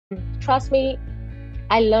Trust me,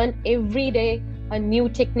 I learn every day a new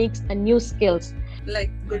techniques and new skills.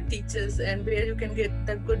 Like good teachers and where you can get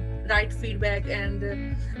the good right feedback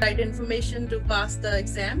and right information to pass the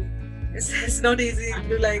exam. It's not easy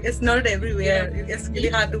to it's not everywhere. It's really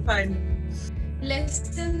hard to find.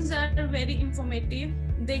 Lessons are very informative.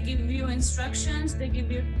 They give you instructions, they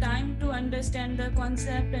give you time to understand the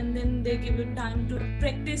concept, and then they give you time to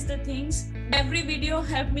practice the things. Every video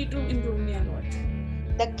helped me to improve me a lot.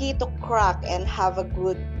 The key to crack and have a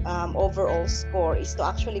good overall score is to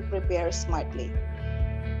actually prepare smartly.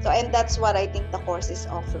 And that's what I think the course is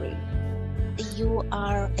offering. You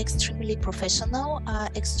are extremely professional,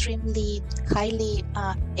 extremely highly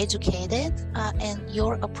educated, and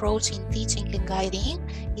your approach in teaching and guiding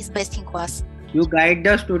is best in class. You guide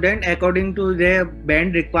the student according to their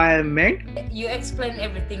band requirement. You explain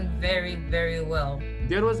everything very, very well.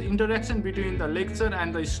 There was interaction between the lecturer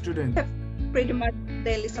and the student. Pretty much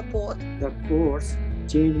daily support. The course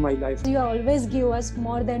changed my life. You always give us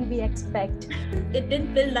more than we expect. It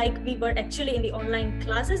didn't feel like we were actually in the online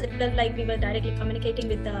classes. It felt like we were directly communicating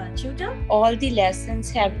with the tutor. All the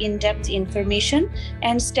lessons have in-depth information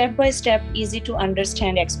and step-by-step easy to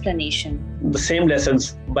understand explanation. The same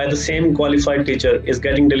lessons by the same qualified teacher is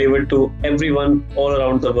getting delivered to everyone all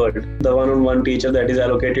around the world. The one-on-one teacher that is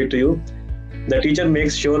allocated to you, the teacher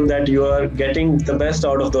makes sure that you are getting the best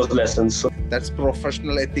out of those lessons. So that's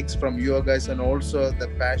professional ethics from you guys, and also the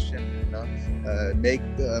passion, make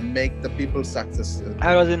the people successful.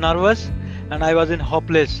 I was nervous and I was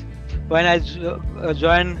hopeless. When I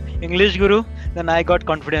joined English Guru, then I got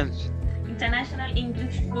confidence. International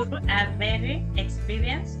English Guru are very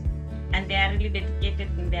experienced and they are really dedicated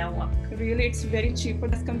in their work. Really, it's very cheaper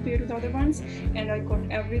as compared to the other ones, and I got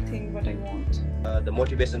everything what I want. The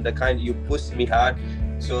motivation, the kind you pushed me hard,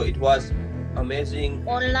 so it was amazing.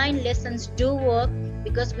 Online lessons do work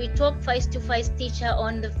because we talk face-to-face teacher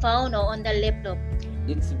on the phone or on the laptop.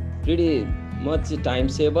 It's pretty much time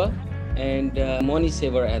saver and money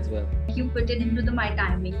saver as well. You put it into my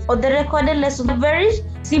timings. The recorded lessons are very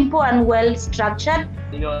simple and well structured.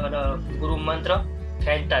 Your Guru Mantra,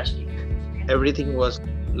 fantastic. Everything was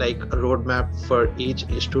like a roadmap for each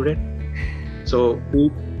student. So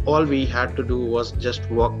all we had to do was just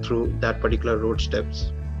walk through that particular road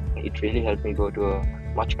steps. It really helped me go to a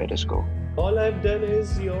much better score. All I've done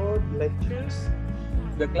is your lectures.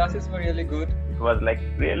 The classes were really good. It was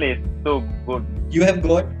really so good. You have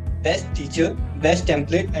got best teacher, best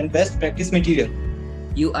template and best practice material.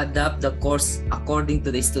 You adapt the course according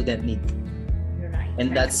to the student need. Right.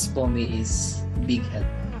 And that's for me is big help.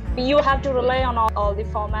 You have to rely on all the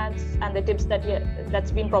formats and the tips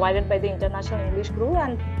that's been provided by the International English Guru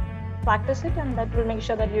and practice it, and that will make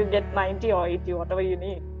sure that you get 90 or 80, whatever you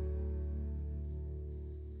need.